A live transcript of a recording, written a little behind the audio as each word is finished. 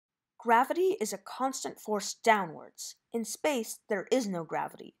Gravity is a constant force downwards. In space, there is no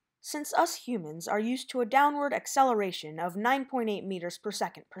gravity. Since us humans are used to a downward acceleration of 9.8 meters per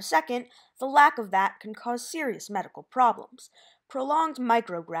second, the lack of that can cause serious medical problems. Prolonged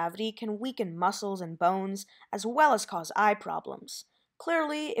microgravity can weaken muscles and bones, as well as cause eye problems.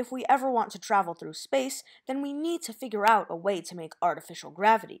 Clearly, if we ever want to travel through space, then we need to figure out a way to make artificial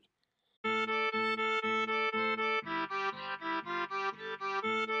gravity.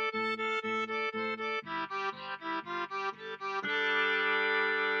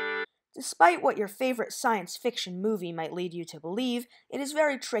 Despite what your favorite science fiction movie might lead you to believe, it is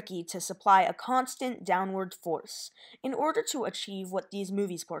very tricky to supply a constant downward force. In order to achieve what these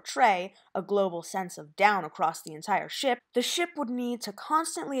movies portray, a global sense of down across the entire ship, the ship would need to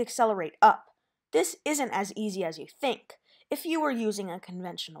constantly accelerate up. This isn't as easy as you think. If you were using a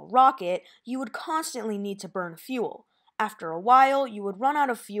conventional rocket, you would constantly need to burn fuel. After a while, you would run out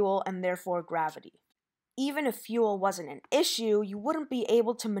of fuel and therefore gravity. Even if fuel wasn't an issue, you wouldn't be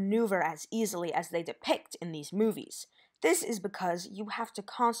able to maneuver as easily as they depict in these movies. This is because you have to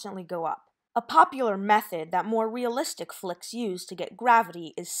constantly go up. A popular method that more realistic flicks use to get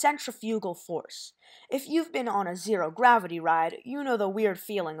gravity is centrifugal force. If you've been on a zero-gravity ride, you know the weird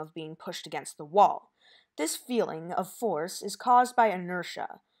feeling of being pushed against the wall. This feeling of force is caused by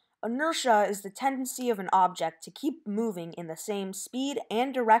inertia. Inertia is the tendency of an object to keep moving in the same speed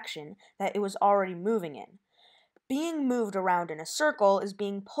and direction that it was already moving in. Being moved around in a circle is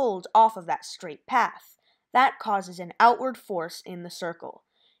being pulled off of that straight path. That causes an outward force in the circle.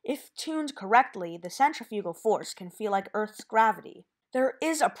 If tuned correctly, the centrifugal force can feel like Earth's gravity. There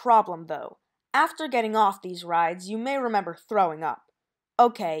is a problem, though. After getting off these rides, you may remember throwing up.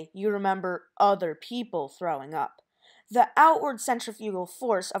 Okay, you remember other people throwing up. The outward centrifugal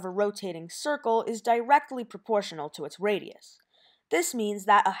force of a rotating circle is directly proportional to its radius. This means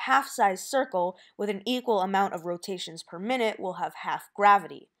that a half-size circle with an equal amount of rotations per minute will have half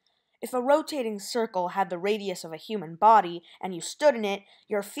gravity. If a rotating circle had the radius of a human body and you stood in it,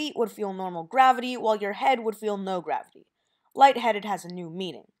 your feet would feel normal gravity while your head would feel no gravity. Lightheaded has a new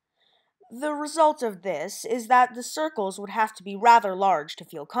meaning. The result of this is that the circles would have to be rather large to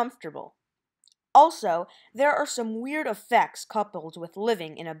feel comfortable. Also, there are some weird effects coupled with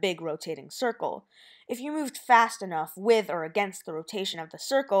living in a big rotating circle. If you moved fast enough with or against the rotation of the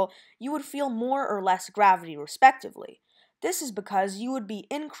circle, you would feel more or less gravity respectively. This is because you would be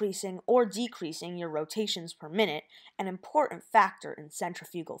increasing or decreasing your rotations per minute, an important factor in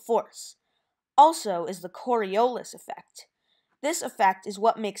centrifugal force. Also is the Coriolis effect. This effect is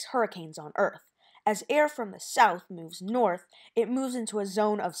what makes hurricanes on Earth. As air from the south moves north, it moves into a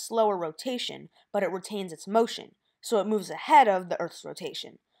zone of slower rotation, but it retains its motion, so it moves ahead of the Earth's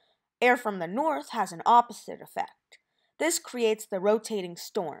rotation. Air from the north has an opposite effect. This creates the rotating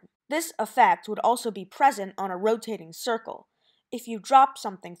storm. This effect would also be present on a rotating circle. If you drop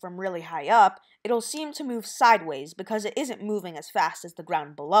something from really high up, it'll seem to move sideways because it isn't moving as fast as the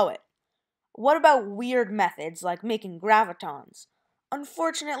ground below it. What about weird methods like making gravitons?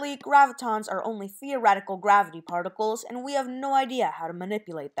 Unfortunately, gravitons are only theoretical gravity particles, and we have no idea how to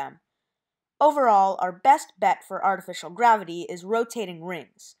manipulate them. Overall, our best bet for artificial gravity is rotating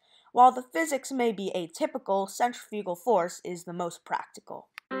rings. While the physics may be atypical, centrifugal force is the most practical.